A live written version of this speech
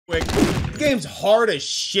game's hard as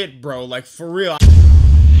shit, bro. Like, for real.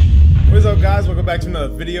 What's up, guys? Welcome back to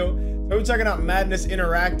another video. So we're checking out Madness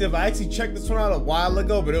Interactive. I actually checked this one out a while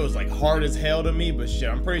ago, but it was like hard as hell to me. But shit,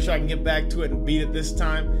 I'm pretty sure I can get back to it and beat it this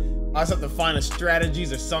time. I just have to find the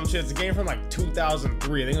strategies or some shit. It's a game from like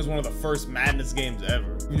 2003. I think it was one of the first Madness games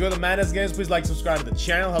ever. If you enjoy the Madness games, please like, subscribe to the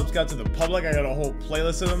channel. Helps get out to the public. I got a whole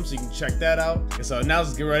playlist of them, so you can check that out. Okay, so now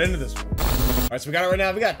let's get right into this one. Alright, so we got it right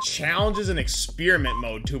now. We got challenges and experiment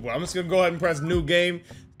mode too, but I'm just gonna go ahead and press new game.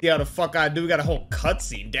 See how the fuck I do. We got a whole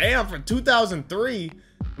cutscene. Damn, for 2003.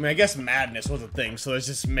 I mean, I guess Madness was a thing, so it's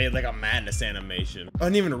just made like a Madness animation. I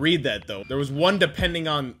didn't even read that though. There was one depending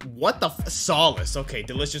on what the Solace. Okay,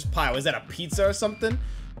 delicious pie. Was that a pizza or something?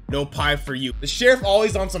 No pie for you. The sheriff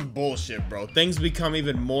always on some bullshit, bro. Things become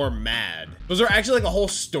even more mad. Was there actually like a whole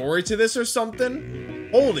story to this or something?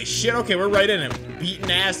 Holy shit. Okay, we're right in it.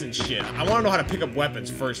 Beating ass and shit. I want to know how to pick up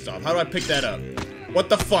weapons first off. How do I pick that up? What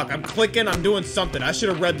the fuck? I'm clicking. I'm doing something. I should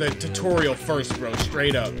have read the tutorial first, bro.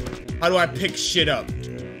 Straight up. How do I pick shit up?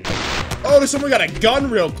 Oh, there's someone got a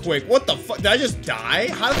gun real quick. What the fuck? Did I just die?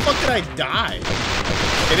 How the fuck did I die?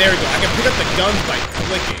 Okay, there we go. I can pick up the guns by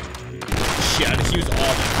clicking. Shit, I just used all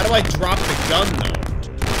that. How do I drop the gun,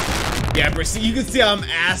 though? Yeah, bro, see, you can see how I'm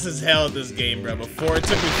ass as hell at this game, bro. Before, it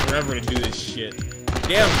took me forever to do this shit.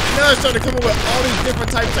 Damn, now I started to come up with all these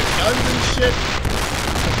different types of guns and shit.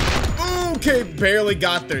 Okay, barely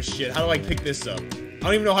got their shit. How do I pick this up? I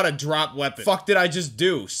don't even know how to drop weapons. Fuck did I just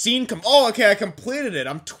do? Scene oh, okay, I completed it.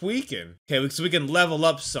 I'm tweaking. Okay, so we can level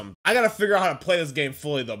up some. I gotta figure out how to play this game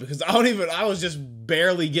fully though, because I was just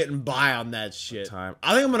barely getting by on that shit. I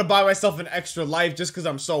think I'm gonna buy myself an extra life just because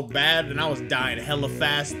I'm so bad and I was dying hella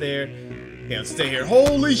fast there. Okay, let's stay here.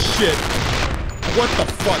 Holy shit. What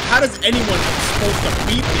the fuck? How does anyone supposed to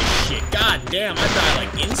beat this shit? God damn, I died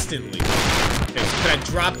like instantly. Okay, so can I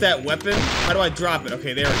drop that weapon? How do I drop it?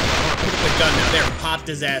 Okay, there we go. I want to pick up the gun now. There, popped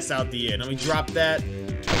his ass out the air. Let me drop that.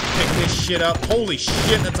 Pick this shit up. Holy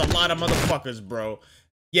shit, that's a lot of motherfuckers, bro.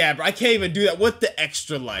 Yeah, bro, I can't even do that with the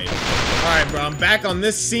extra life. Alright, bro, I'm back on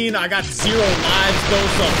this scene. I got 0 lives, though,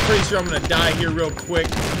 so I'm pretty sure I'm gonna die here real quick.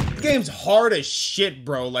 This game's hard as shit,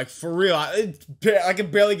 bro. Like, for real. I can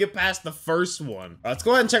barely get past the first one. Let's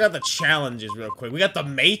go ahead and check out the challenges real quick. We got The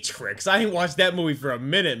Matrix. I ain't watched that movie for a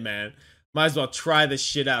minute, man. Might as well try this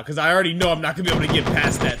shit out, because I already know I'm not gonna be able to get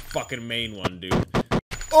past that fucking main one, dude.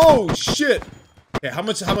 Oh, shit! Okay, how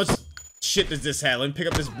much shit does this have? Let me pick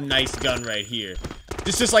up this nice gun right here.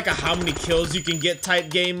 This is just like a how many kills you can get type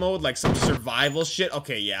game mode, like some survival shit.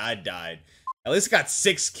 Okay, yeah, I died. At least I got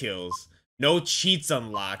 6 kills. No cheats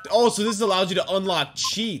unlocked. Oh, so this allows you to unlock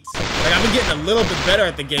cheats. Like, I've been getting a little bit better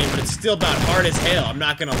at the game, but it's still about hard as hell, I'm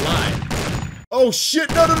not gonna lie. Oh, shit!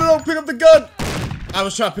 No, no, no, no! Pick up the gun! I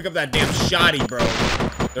was trying to pick up that damn shotty, bro.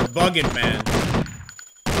 They're bugging, man.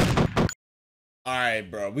 Alright,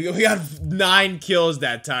 bro. We got 9 kills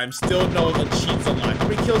that time. Still no cheats unlocked. How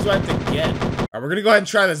many kills do I have to get? Alright, we're gonna go ahead and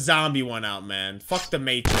try the zombie one out, man. Fuck the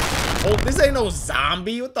Matrix. Oh, this ain't no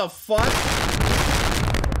zombie. What the fuck?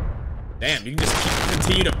 Damn, you can just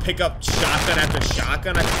continue to pick up shotgun after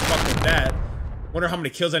shotgun. I can fuck with that. Wonder how many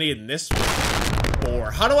kills I need in this one.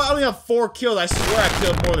 4. How do I only have 4 kills? I swear I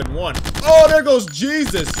killed more than 1. Oh, there goes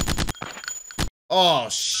Jesus. Oh,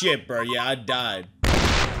 shit, bro. Yeah, I died.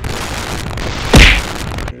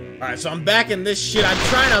 Alright, so I'm back in this shit. I'm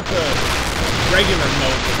trying out the regular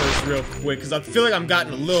mode first real quick, because I feel like I'm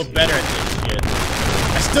gotten a little better at this shit.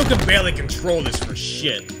 I still can barely control this for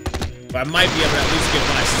shit. But I might be able to at least get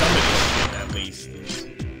by some of this shit, at least.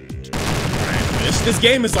 Alright, this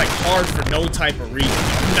game is like hard for no type of reason.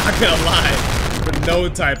 I'm not gonna lie. For no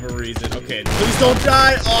type of reason. Okay, please don't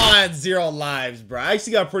die. Oh, I had 0 lives, bro. I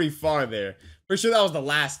actually got pretty far there. Pretty sure that was the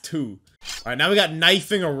last 2. Alright, now we got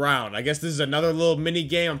knifing around. I guess this is another little mini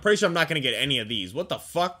game. I'm pretty sure I'm not gonna get any of these. What the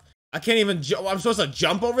fuck? I can't even jump. I'm supposed to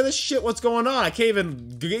jump over this shit? What's going on? I can't even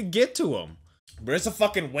get to them. Bro, it's a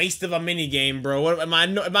fucking waste of a mini game, bro. What am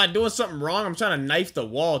I doing something wrong? I'm trying to knife the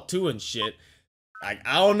wall too and shit. Like,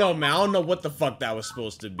 I don't know, man. I don't know what the fuck that was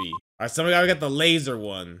supposed to be. Alright, so we got the laser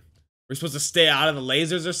one. We're supposed to stay out of the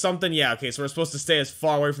lasers or something? Yeah, okay, so we're supposed to stay as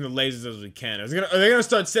far away from the lasers as we can. Are they gonna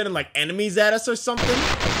start sending, like, enemies at us or something? Can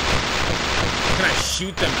I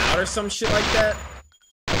shoot them out or some shit like that?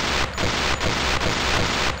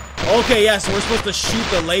 Okay, yeah, so we're supposed to shoot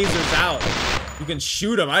the lasers out. You can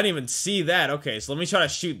shoot them. I didn't even see that. Okay, so let me try to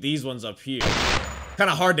shoot these ones up here. Kind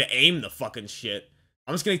of hard to aim the fucking shit.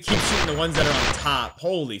 I'm just gonna keep shooting the ones that are on top.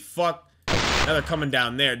 Holy fuck. Now they're coming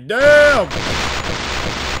down there. Damn!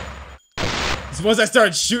 So once I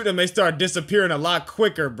started shooting them, they started disappearing a lot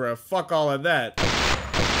quicker, bro. Fuck all of that.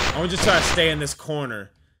 I'm just trying to stay in this corner.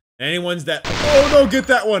 And any ones that... Oh no, get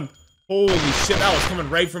that one! Holy shit, that was coming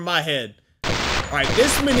right from my head. Alright,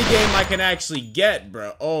 this minigame I can actually get,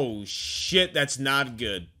 bro. Oh shit, that's not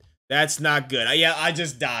good. That's not good. Yeah, I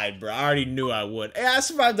just died, bro. I already knew I would. Hey, I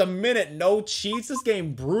survived a minute, no cheats. This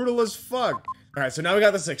game brutal as fuck. Alright, so now we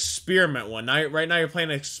got this experiment one. Right now you're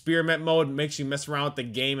playing experiment mode. It makes you mess around with the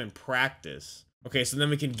game and practice. Okay, so then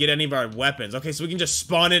we can get any of our weapons. Okay, so we can just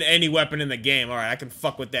spawn in any weapon in the game. Alright, I can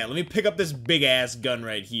fuck with that. Let me pick up this big-ass gun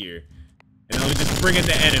right here. And then we just bring in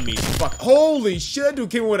the enemies. Fuck. Holy shit, that dude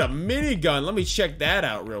came with a minigun. Let me check that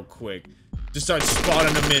out real quick. Just start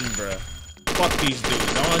spawning them in, bro. Fuck these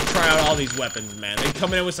dudes. I want to try out all these weapons, man. They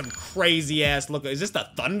coming in with some crazy-ass look. Is this the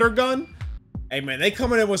thunder gun? Hey, man, they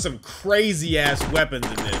coming in with some crazy-ass weapons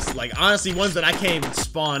in this. Like, honestly, ones that I can't even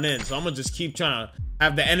spawn in. So I'm gonna just keep trying to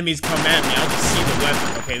have the enemies come at me. I'll just see the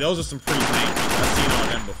weapons. Okay, those are some pretty dangerous. I've seen all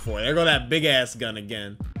them before. There go that big-ass gun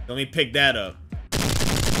again. Let me pick that up.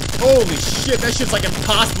 Holy shit, that shit's like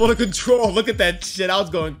impossible to control. Look at that shit, I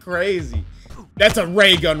was going crazy. That's a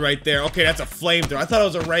ray gun right there. Okay, that's a flamethrower. I thought it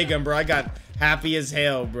was a ray gun, bro. I got happy as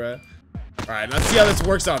hell, bro. Alright, let's see how this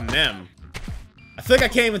works on them. I feel like I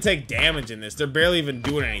can't even take damage in this. They're barely even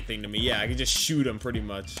doing anything to me. Yeah, I can just shoot them pretty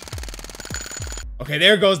much. Okay,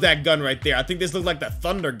 there goes that gun right there. I think this looks like the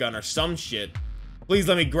thunder gun or some shit. Please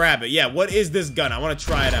let me grab it. Yeah, what is this gun? I want to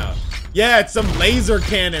try it out. Yeah, it's some laser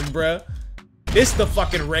cannon, bruh. This the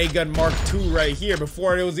fucking ray gun Mark II right here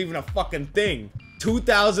before it was even a fucking thing.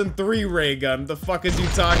 2003 ray gun. The fuck is you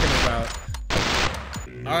talking about?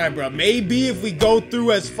 Alright, bro. Maybe if we go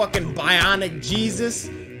through as fucking Bionic Jesus,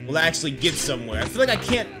 we'll actually get somewhere. I feel like I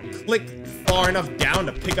can't click far enough down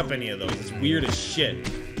to pick up any of those. It's weird as shit.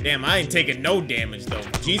 Damn, I ain't taking no damage though.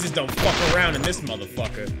 Jesus don't fuck around in this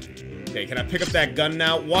motherfucker. Okay, can I pick up that gun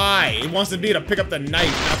now? Why? It wants me to pick up the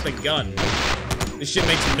knife, not the gun. This shit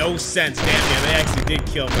makes no sense. Damn, yeah, they actually did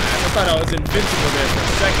kill my ass. I thought I was invincible there for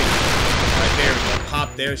a second. Alright, there we go.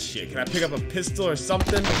 Pop their shit. Can I pick up a pistol or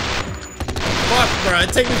something? Fuck, bro.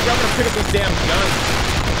 It takes me forever to pick up this damn gun.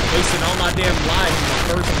 Wasting all my damn lives in the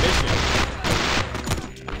first mission.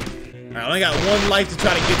 Alright, I only got one life to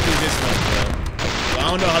try to get through this one, bro. Well,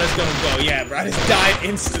 I don't know how this is gonna go. Yeah, bro. I just died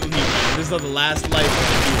instantly, man. This is the last life of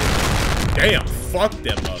the game. Damn, fuck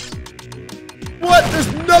them up. What?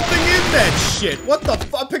 There's nothing in that shit. What the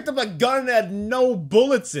fuck? I picked up a gun that had no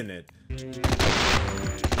bullets in it.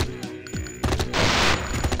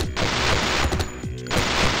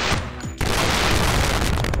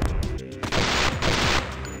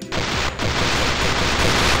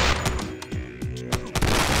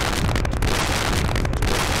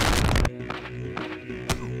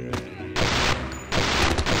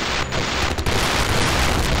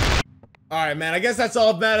 Alright, man, I guess that's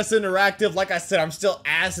all of Madison Interactive. Like I said, I'm still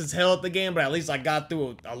ass as hell at the game, but at least I got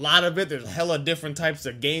through a lot of it. There's hella different types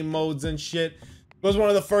of game modes and shit. It was one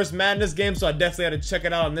of the first Madness games, so I definitely had to check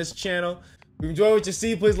it out on this channel. If you enjoy what you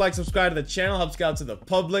see, please like, subscribe to the channel. Helps get out to the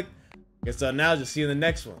public. I guess now, just see you in the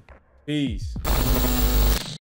next one. Peace.